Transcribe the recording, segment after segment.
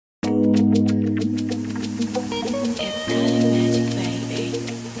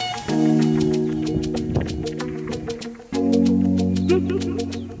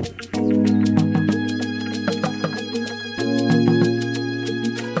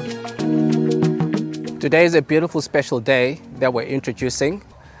Today is a beautiful special day that we're introducing.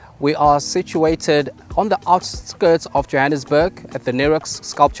 We are situated on the outskirts of Johannesburg at the Nirox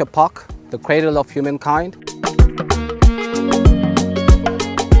Sculpture Park, the cradle of humankind.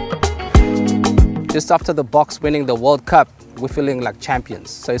 Just after the Boks winning the World Cup, we're feeling like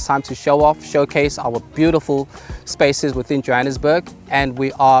champions. So it's time to show off, showcase our beautiful spaces within Johannesburg. And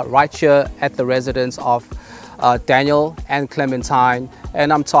we are right here at the residence of Daniel and Clementine.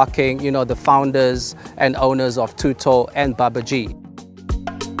 And I'm talking, you know, the founders and owners of Tuto and Baba G.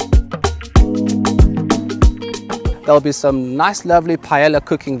 There'll be some nice, lovely paella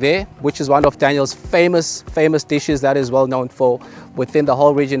cooking there, which is one of Daniel's famous dishes that is well known for within the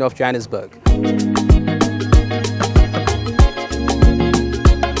whole region of Johannesburg.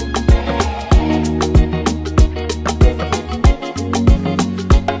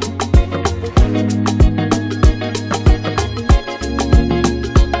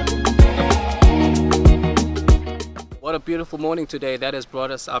 What a beautiful morning today that has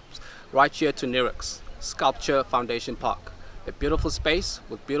brought us up right here to Nirox Sculpture Foundation Park. A beautiful space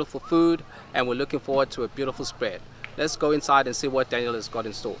with beautiful food, and we're looking forward to a beautiful spread. Let's go inside and see what Daniel has got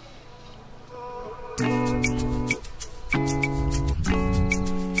in store.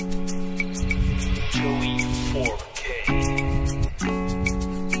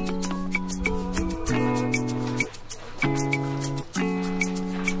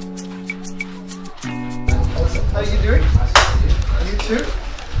 How are you doing? You too?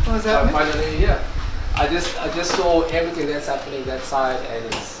 What was happening? Finally, yeah. I just saw everything that's happening that side, and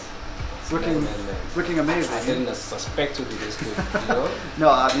it's looking amazing. I didn't suspect to be this good, you know? No,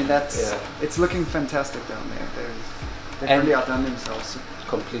 I mean it's looking fantastic down there. They've really outdone themselves.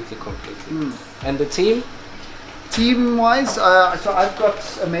 Completely. And the team? Team-wise, so I've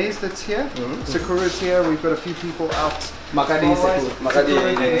got Amaze that's here. Sakura's here. We've got a few people out.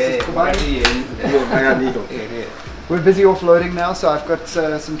 We're busy offloading now, so I've got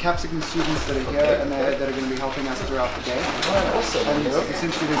some capsicum students that are here and that are going to be helping us throughout the day. Oh, awesome. And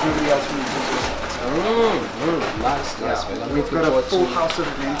essentially there's nobody else from the Nice. We've got a full house of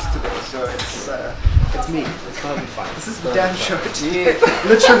events today, so it's me. It's going to be fun. This is the damn show.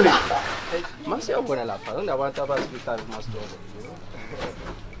 Literally.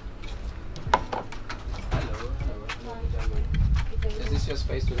 Is this your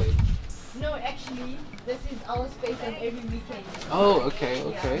space today? No, actually, this is our space and every weekend. Oh, okay.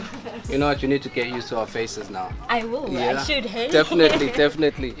 You know what? You need to get used to our faces now. I will. Yeah. I should. Hey.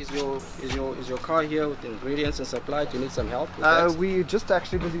 Definitely. Is your car here with ingredients and supply? Do you need some help with that? We're just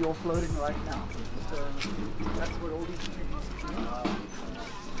actually busy offloading right now. That's what all these things are.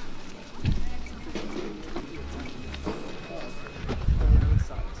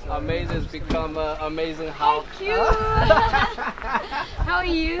 Amazing has become amazing. How cute! How are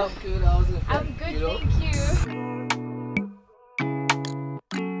you? I'm good. How's it? I'm good, You know? thank you.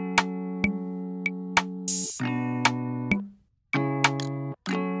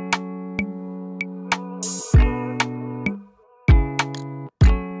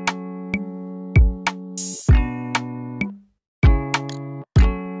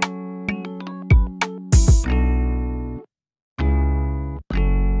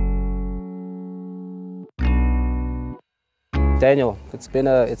 Daniel, it's been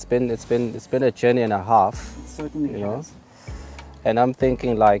a journey and a half. It certainly you know, has. and I'm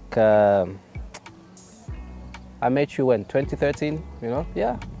thinking like I met you in 2013. You know,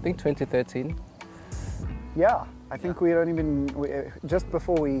 yeah, I think 2013. Yeah, I think we don't even just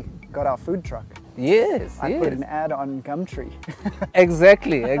before we got our food truck. Yes, I put an ad on Gumtree.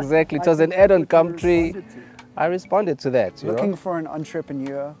 Exactly. It was an ad on Gumtree. I responded to that. Looking for an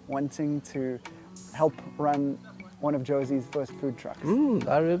entrepreneur wanting to help run one of Josie's first food trucks.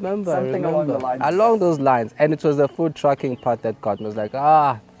 I remember. Something along the lines. Along those lines. And it was the food trucking part that got me. I was like,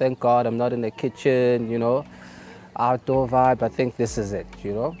 thank God I'm not in the kitchen, you know, outdoor vibe. I think this is it,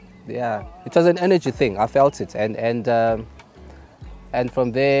 you know. Yeah, it was an energy thing. I felt it. And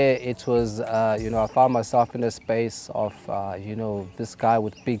from there, it was, you know, I found myself in a space of, you know, this guy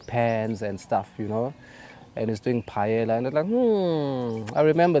with big pans and stuff, you know. And he's doing paella. And I was like, I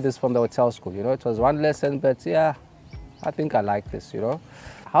remember this from the hotel school, you know. It was one lesson, but yeah, I think I like this, you know.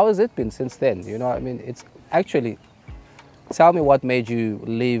 How has it been since then? You know, I mean, it's actually, tell me what made you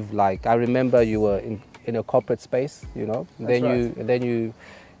leave. Like, I remember you were in a corporate space, you know. Then you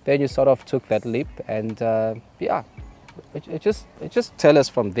sort of took that leap, and yeah, it just tell us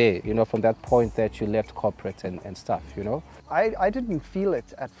from there, you know, from that point that you left corporate and stuff, you know. I didn't feel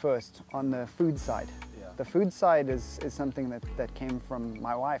it at first on the food side. The food side is something that came from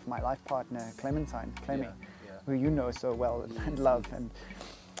my wife, my life partner, Clementine, Clemmy, who you know so well and love. And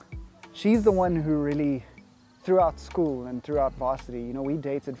she's the one who really, throughout school and throughout varsity, you know, we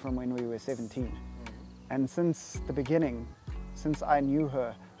dated from when we were 17. And since the beginning, since I knew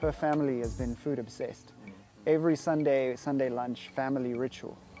her, her family has been food obsessed. Every Sunday lunch, family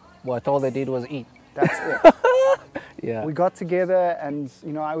ritual. What, all they did was eat? That's it. Yeah. We got together and,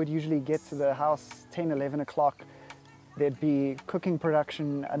 you know, I would usually get to the house 10, 11 o'clock. There'd be cooking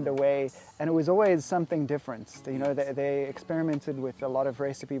production underway, and it was always something different. You know, they experimented with a lot of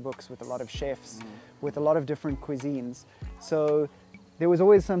recipe books, with a lot of chefs, with a lot of different cuisines. So there was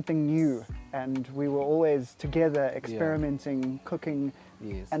always something new, and we were always together experimenting, cooking,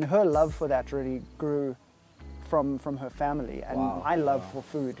 and her love for that really grew from her family, and my love for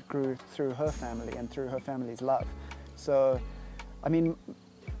food grew through her family and through her family's love. So, I mean,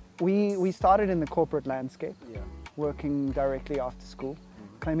 we started in the corporate landscape, working directly after school.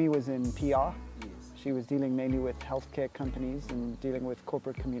 Clemmy was in PR. She was dealing mainly with healthcare companies and dealing with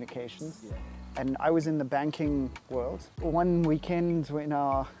corporate communications. And I was in the banking world. One weekend in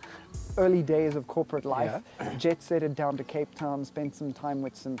our early days of corporate life, jet-setted down to Cape Town, spent some time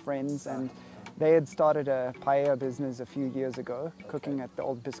with some friends, and they had started a paella business a few years ago, cooking at the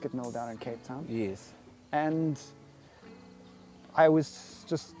old biscuit mill down in Cape Town. And I was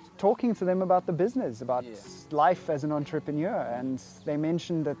just talking to them about the business, about life as an entrepreneur, and they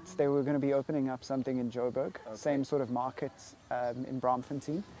mentioned that they were going to be opening up something in Joburg, same sort of market in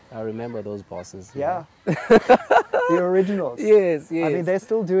Braamfontein. I remember those bosses. Yeah. The originals. Yes. I mean, they're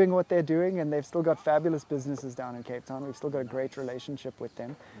still doing what they're doing, and they've still got fabulous businesses down in Cape Town. We've still got a great relationship with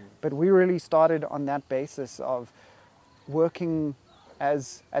them. But we really started on that basis of working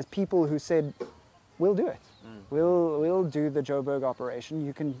as people who said, we'll do it. We'll do the Joburg operation.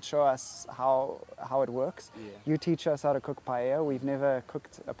 You can show us how it works. You teach us how to cook paella. We've never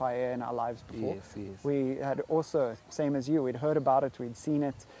cooked a paella in our lives before. We had also, same as you, we'd heard about it, we'd seen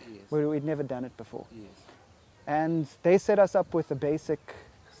it, we'd never done it before. And they set us up with the basics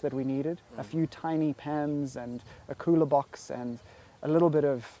that we needed, a few tiny pans and a cooler box and a little bit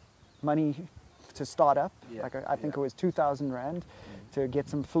of money to start up. Like I think it was 2,000 Rand. To get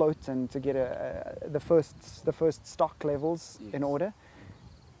some float and to get the first stock levels in order.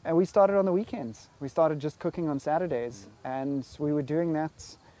 And we started on the weekends. We started just cooking on Saturdays, and we were doing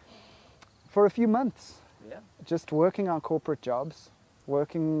that for a few months. Just working our corporate jobs,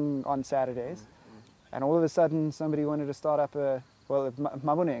 working on Saturdays, and all of a sudden somebody wanted to start up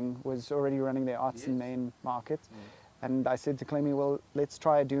Maboneng was already running their arts and main market, and I said to Clemmy, well, let's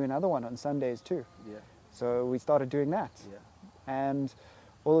try do another one on Sundays too. So we started doing that. And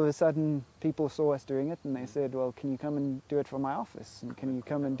all of a sudden, people saw us doing it, and they said, well, can you come and do it from my office? And can you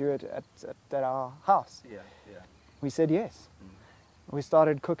come and do it at our house? We said yes. We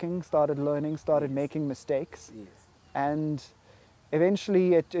started cooking, started learning, started making mistakes. And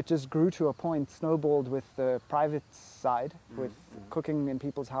eventually, it just grew to a point, snowballed with the private side, with cooking in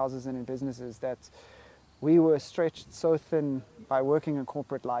people's houses and in businesses, that we were stretched so thin by working a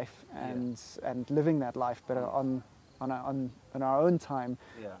corporate life and living that life, but on our own time,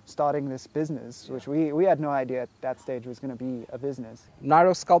 starting this business, which we had no idea at that stage was going to be a business.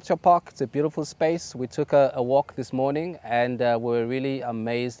 Nirox Sculpture Park, it's a beautiful space. We took a walk this morning, and we were really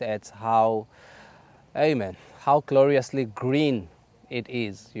amazed at how gloriously green it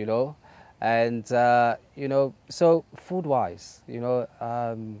is, you know. And, you know, so food-wise, you know,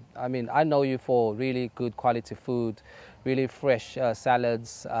 I mean, I know you for really good quality food, really fresh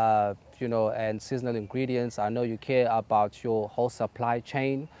salads, you know, and seasonal ingredients. I know you care about your whole supply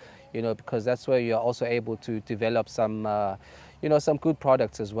chain, you know, because that's where you're also able to develop some, you know, some good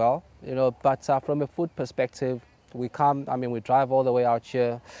products as well, you know. But from a food perspective, we drive all the way out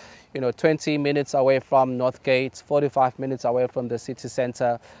here, you know, 20 minutes away from Northgate, 45 minutes away from the city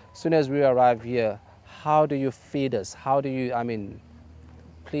center. As soon as we arrive here, how do you feed us? How do you, I mean,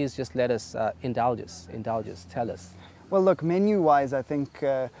 please just let us indulge us, tell us. Well, look, menu-wise, I think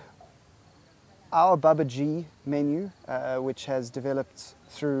our Baba G menu, which has developed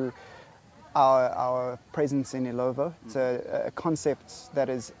through our presence in Ilovo, it's a concept that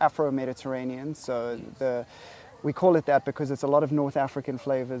is Afro-Mediterranean, so we call it that because it's a lot of North African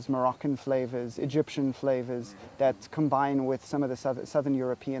flavors, Moroccan flavors, Egyptian flavors that combine with some of the Southern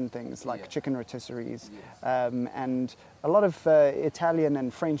European things like chicken rotisseries, and a lot of Italian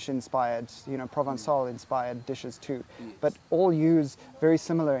and French inspired, you know, Provençal inspired dishes too, but all use very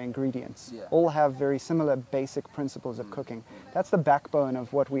similar ingredients, all have very similar basic principles of cooking. That's the backbone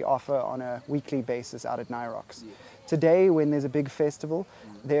of what we offer on a weekly basis out at Nirox. today, when there's a big festival,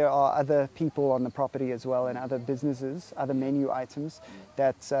 there are other people on the property as well, and other businesses, other menu items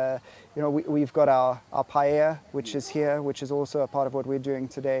that, we've got our paella, which is here, which is also a part of what we're doing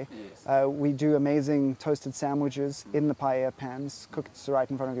today. We do amazing toasted sandwiches in the paella pans, cooked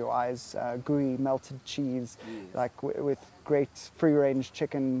right in front of your eyes, gooey melted cheese, like with great free-range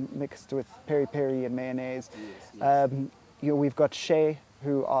chicken mixed with peri-peri and mayonnaise. We've got Shea,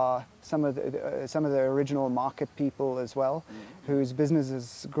 who are some of the original market people as well, whose business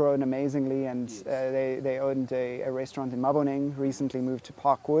has grown amazingly, and they owned a restaurant in Maboneng, recently moved to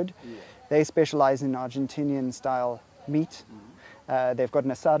Parkwood. They specialize in Argentinian style meat. They've got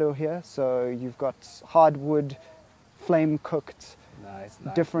an asado here, so you've got hardwood, flame cooked,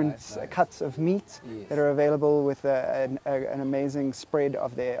 different cuts of meat that are available with an amazing spread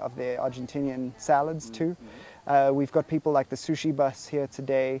of their Argentinian salads too. We've got people like the Sushi Bus here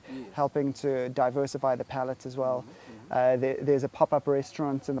today, helping to diversify the palette as well. There's a pop-up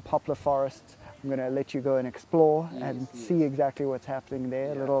restaurant in the Poplar Forest. I'm going to let you go and explore and see exactly what's happening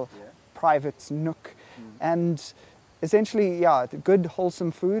there, a little private nook. And essentially, good,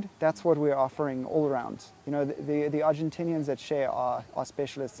 wholesome food, that's what we're offering all around. The Argentinians at Shea are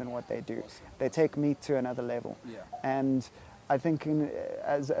specialists in what they do. They take meat to another level. And I think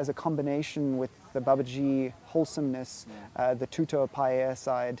as a combination with the Babaji wholesomeness, the Tuto paella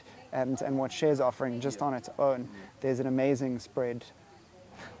side, and what Shea's offering just on its own, there's an amazing spread.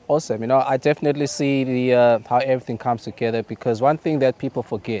 Awesome. I definitely see how everything comes together, because one thing that people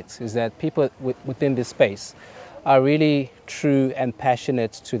forget is that people within this space are really true and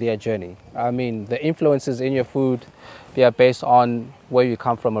passionate to their journey. I mean, the influences in your food, they are based on where you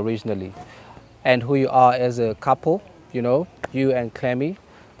come from originally and who you are as a couple, you and Clemmy,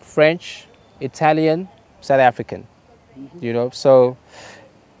 French, Italian, South African, so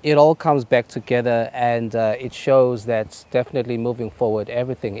it all comes back together, and it shows that definitely moving forward,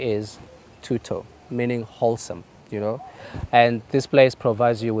 everything is tuto, meaning wholesome, and this place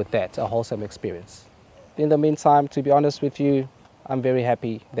provides you with that, a wholesome experience. In the meantime, to be honest with you, I'm very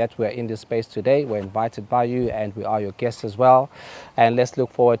happy that we're in this space today. We're invited by you, and we are your guests as well, and let's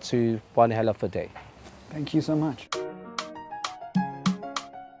look forward to one hell of a day. Thank you so much.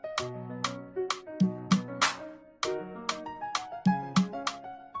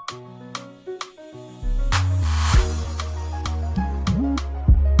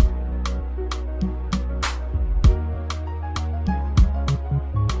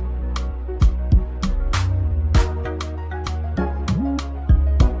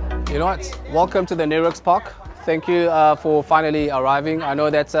 You know what? Welcome to the Nirox Park. Thank you for finally arriving. I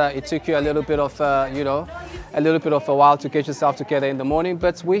know that it took you a little bit of, a while to get yourself together in the morning,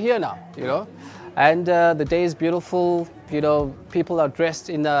 but we're here now, and the day is beautiful. People are dressed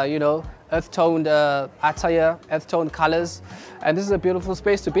in, earth-toned attire, earth-toned colors, and this is a beautiful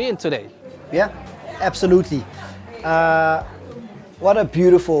space to be in today. Yeah, absolutely. What a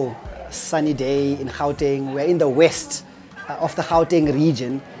beautiful sunny day in Gauteng. We're in the west of the Gauteng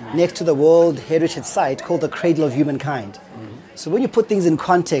region, next to the World Heritage Site called the Cradle of Humankind. So when you put things in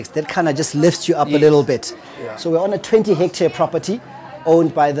context, that kind of just lifts you up a little bit. So we're on a 20-hectare property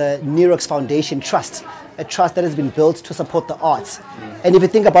owned by the Nirox Foundation Trust, a trust that has been built to support the arts. And if you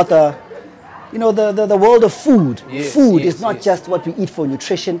think about the world of food, food is not just what we eat for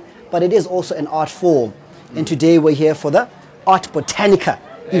nutrition, but it is also an art form. And today we're here for the Art Botanica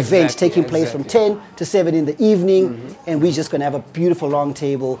event taking place from 10 to 7 in the evening, and we're just going to have a beautiful long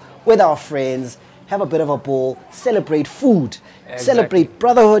table with our friends, have a bit of a ball, celebrate food, celebrate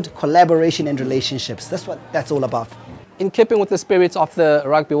brotherhood, collaboration and relationships. That's what that's all about. In keeping with the spirit of the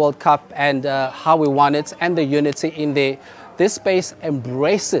Rugby World Cup and how we won it and the unity in there, this space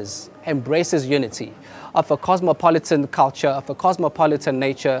embraces unity of a cosmopolitan culture, of a cosmopolitan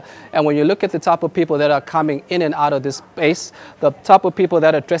nature. And when you look at the type of people that are coming in and out of this space, the type of people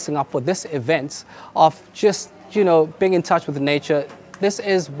that are dressing up for this event, of just, being in touch with nature, this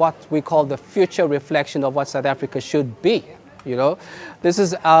is what we call the future reflection of what South Africa should be. This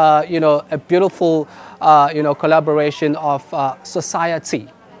is, a beautiful, collaboration of society,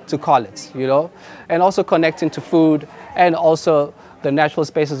 to call it, and also connecting to food and also the natural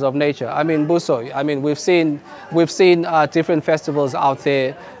spaces of nature. I mean, Buso, we've seen different festivals out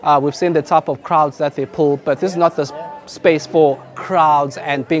there. We've seen the type of crowds that they pull, but this is not the space for crowds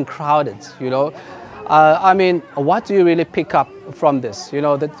and being crowded, what do you really pick up from this?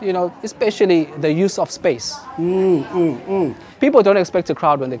 Especially the use of space. People don't expect a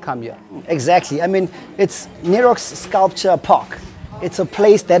crowd when they come here. Exactly. It's Nirox Sculpture Park. It's a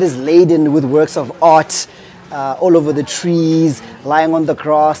place that is laden with works of art, all over the trees, lying on the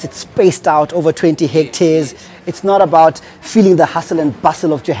grass. It's spaced out over 20 hectares. It's not about feeling the hustle and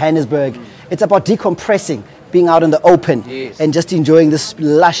bustle of Johannesburg. It's about decompressing, being out in the open, and just enjoying this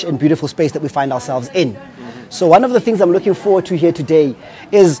lush and beautiful space that we find ourselves in. So one of the things I'm looking forward to here today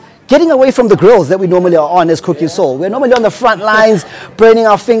is getting away from the grills that we normally are on as Cooking Soul. We're normally on the front lines, burning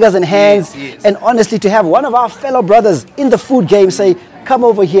our fingers and hands, and honestly to have one of our fellow brothers in the food game say, come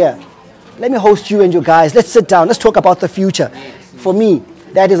over here, let me host you and your guys, let's sit down, let's talk about the future. For me,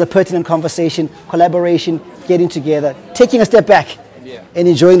 that is a pertinent conversation, collaboration, getting together, taking a step back, and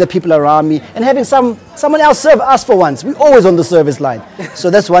enjoying the people around me, and having someone else serve us for once. We're always on the service line. So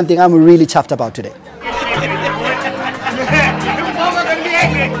that's one thing I'm really chuffed about today.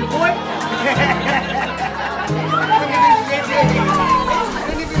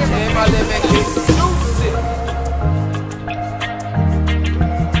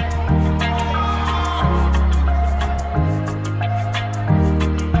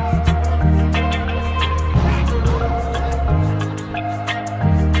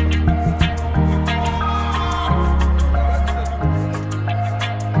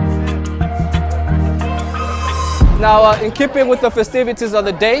 Now, in keeping with the festivities of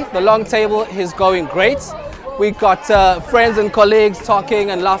the day, the long table is going great. We got friends and colleagues talking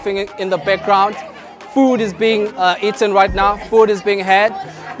and laughing in the background. Food is being eaten right now. Food is being had.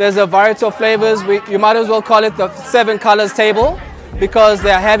 There's a variety of flavors. You might as well call it the 7 colors table because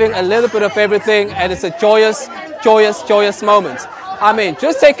they're having a little bit of everything, and it's a joyous, joyous, joyous moment. I mean,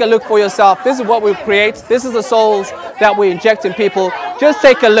 just take a look for yourself. This is what we create. This is the souls that we inject in people. Just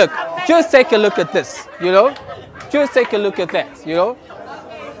take a look. Just take a look at this, you know? Just take a look at that, you know?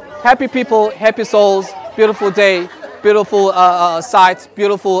 Happy people, happy souls, beautiful day, beautiful sights,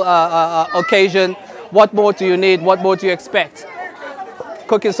 beautiful occasion. What more do you need? What more do you expect?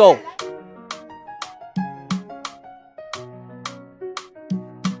 Cooking Soul.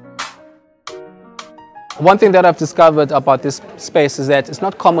 One thing that I've discovered about this space is that it's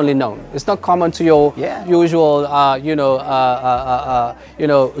not commonly known. It's not common to your usual,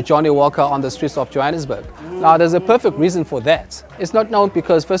 Johnny Walker on the streets of Johannesburg. Now, there's a perfect reason for that. It's not known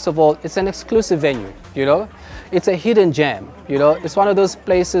because, first of all, it's an exclusive venue, you know. It's a hidden gem, you know. It's one of those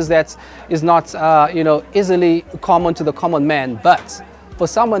places that is not, easily common to the common man, but for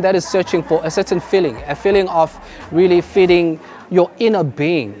someone that is searching for a certain feeling, a feeling of really feeding your inner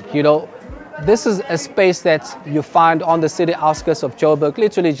being, you know. This is a space that you find on the city outskirts of Joburg,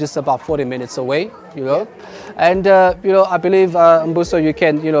 literally just about 40 minutes away, you know. And, I believe, Mbuso, you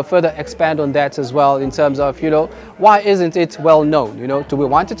can, further expand on that as well in terms of, why isn't it well known? You know, do we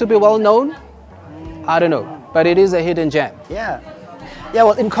want it to be well known? I don't know, but it is a hidden gem. Yeah,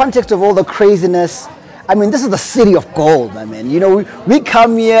 well, in context of all the craziness, I mean, this is the city of gold, my man. You know, we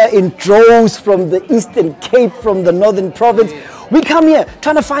come here in droves from the Eastern Cape, from the Northern Province. We come here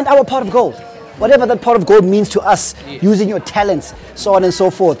trying to find our pot of gold. Whatever that pot of gold means to us, using your talents, so on and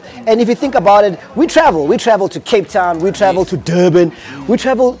so forth. And if you think about it, we travel to Cape Town, we travel to Durban, we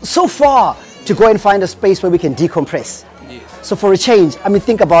travel so far to go and find a space where we can decompress. So for a change, I mean,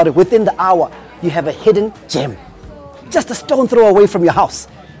 think about it, within the hour, you have a hidden gem, just a stone throw away from your house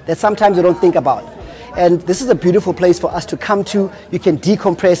that sometimes you don't think about. And this is a beautiful place for us to come to. You can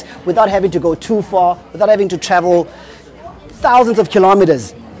decompress without having to go too far, without having to travel thousands of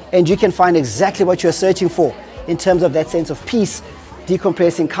kilometers. And you can find exactly what you're searching for in terms of that sense of peace,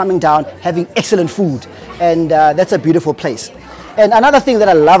 decompressing, coming down, having excellent food. And that's a beautiful place. And another thing that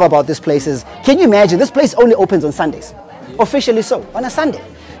I love about this place is, can you imagine, this place only opens on Sundays. Officially so, on a Sunday.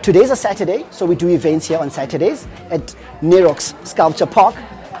 Today's a Saturday, so we do events here on Saturdays at Nirox Sculpture Park.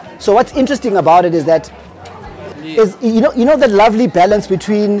 So what's interesting about it is that, you know that lovely balance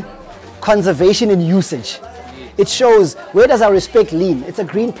between conservation and usage. It shows, where does our respect lean? It's a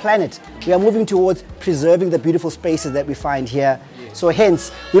green planet. We are moving towards preserving the beautiful spaces that we find here. So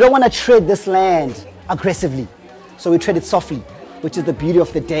hence, we don't want to tread this land aggressively. So we tread it softly, which is the beauty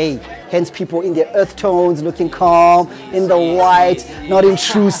of the day. Hence people in their earth tones, looking calm, in the white, not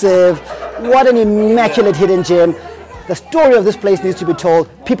intrusive. What an immaculate hidden gem. The story of this place needs to be told.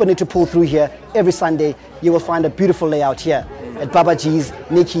 People need to pull through here. Every Sunday, you will find a beautiful layout here at Baba G's,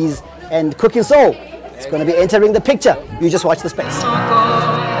 Nikki's, and Cooking Soul. It's going to be entering the picture. You just watch the space.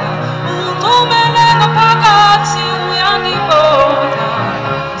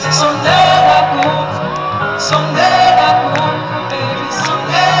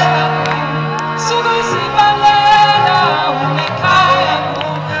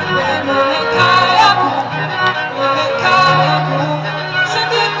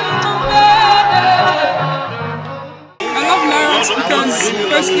 Because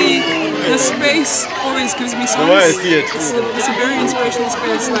firstly, the space space always gives me songs. It's a very inspirational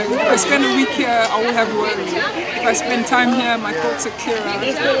space. Like if I spend a week here, I will have work. If I spend time here, my thoughts are clearer.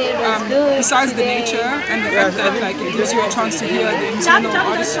 Besides the nature and the fact that like it gives you a chance to hear the internal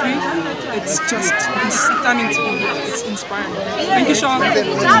artistry, it's just stunning to be here. It's inspiring. Thank you, Sean.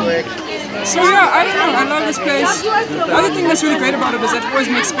 So yeah, I don't know, I love this place. The other thing that's really great about it is that it always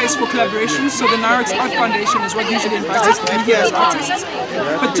makes space for collaborations. So the Nirox Art Foundation is what usually invites us to be here as artists.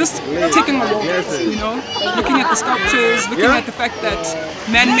 But just taking a walk, you know, looking at the sculptures, looking at the fact that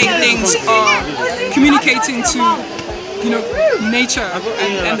man-made things are communicating to, you know, nature,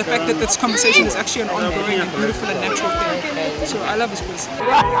 and the fact that this conversation is actually an ongoing and beautiful and natural thing. So I love this place.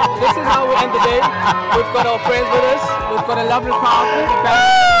 This is how we end the day. We've got our friends with us. We've got a lovely crowd.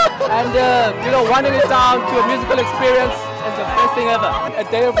 And you know, winding it down to a musical experience is the best thing ever. A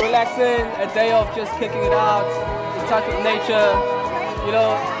day of relaxing, a day of just kicking it out, in touch with nature. You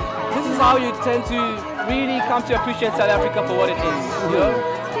know, this is how you tend to really come to appreciate South Africa for what it is. You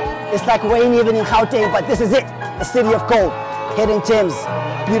know, It's like Wayne even in Gauteng, but this is it. The city of gold, hidden gems,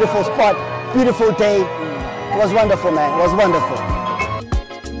 beautiful spot, beautiful day. It was wonderful, man. It was wonderful.